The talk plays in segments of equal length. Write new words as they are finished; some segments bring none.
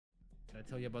I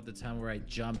tell you about the time where I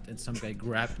jumped and some guy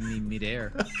grabbed me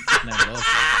midair and I lost.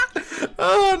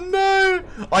 Oh no!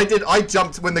 I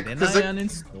jumped when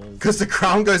because the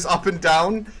crown goes up and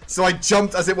down, so I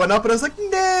jumped as it went up and I was like,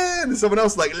 no! And someone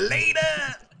else like,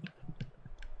 later!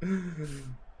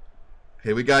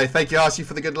 Here we go. Thank you, Archie,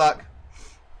 for the good luck.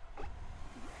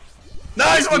 No,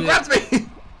 someone grabbed me!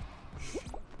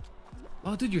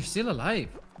 Oh, dude, you're still alive.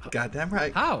 Goddamn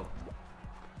right. How?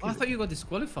 Oh, I thought you got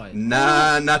disqualified.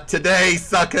 Nah, not today,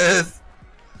 suckers.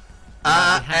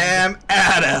 I am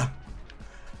Ada.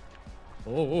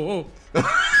 Oh.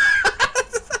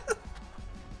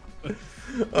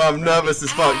 I'm nervous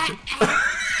as fuck.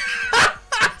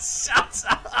 Shut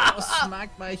up! I'll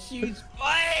smack my huge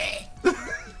boy.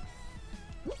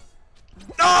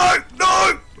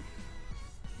 No!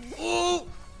 Oh,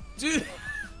 dude.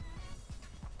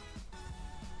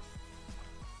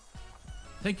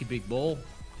 Thank you, big ball.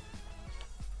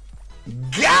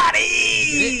 Got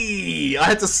it! I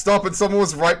had to stop and someone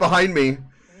was right behind me.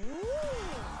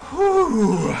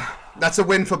 Whew. That's a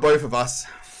win for both of us.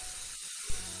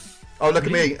 Oh, look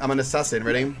at me. I'm an assassin.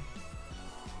 Ready?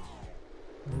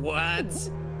 What?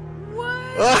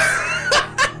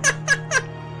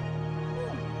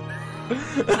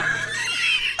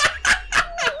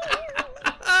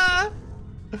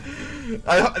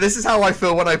 This is how I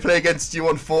feel when I play against you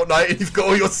on Fortnite and you've got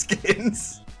all your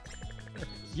skins.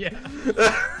 Yeah.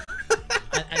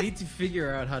 I need to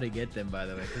figure out how to get them, by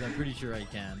the way, because I'm pretty sure I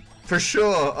can. For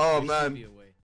sure. Oh, There should man. be a way.